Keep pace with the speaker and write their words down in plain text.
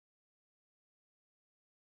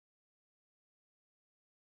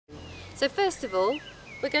So first of all,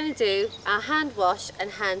 we're going to do our hand wash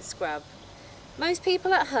and hand scrub. Most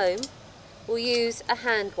people at home will use a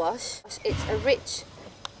hand wash. It's a rich,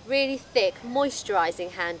 really thick,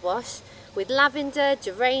 moisturising hand wash with lavender,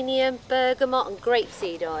 geranium, bergamot and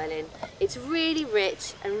grapeseed oil in. It's really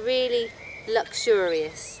rich and really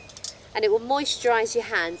luxurious, and it will moisturise your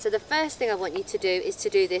hands. So the first thing I want you to do is to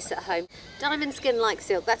do this at home. Diamond Skin Like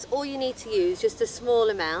Silk, that's all you need to use, just a small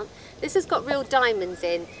amount. This has got real diamonds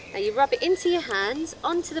in. Now you rub it into your hands,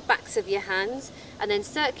 onto the backs of your hands, and then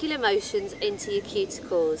circular motions into your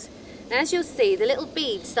cuticles. Now as you'll see, the little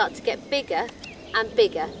beads start to get bigger and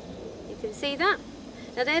bigger. You can see that?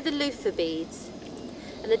 Now they're the loofah beads,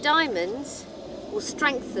 and the diamonds will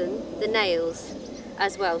strengthen the nails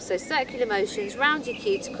as well. So circular motions round your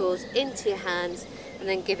cuticles, into your hands, and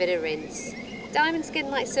then give it a rinse. Diamond Skin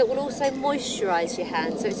Like Silk will also moisturise your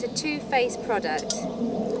hands, so it's a two-phase product.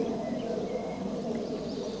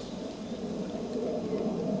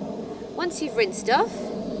 Once you've rinsed off,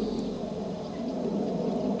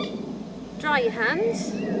 dry your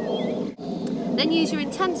hands, then use your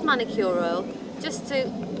intense manicure oil just to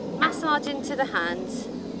massage into the hands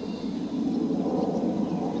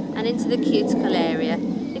and into the cuticle area.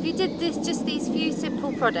 If you did this, just these few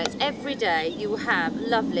simple products every day, you will have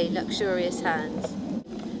lovely, luxurious hands.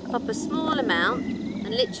 Pop a small amount, and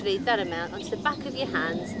literally that amount, onto the back of your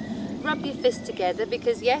hands. Rub your fists together,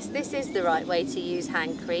 because yes, this is the right way to use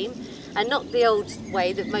hand cream, and not the old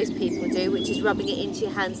way that most people do, which is rubbing it into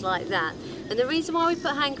your hands like that. And the reason why we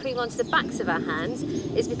put hand cream onto the backs of our hands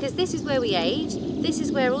is because this is where we age, this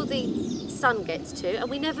is where all the sun gets to, and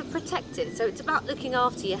we never protect it. So it's about looking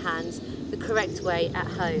after your hands the correct way at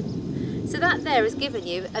home. So that there has given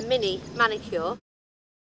you a mini manicure.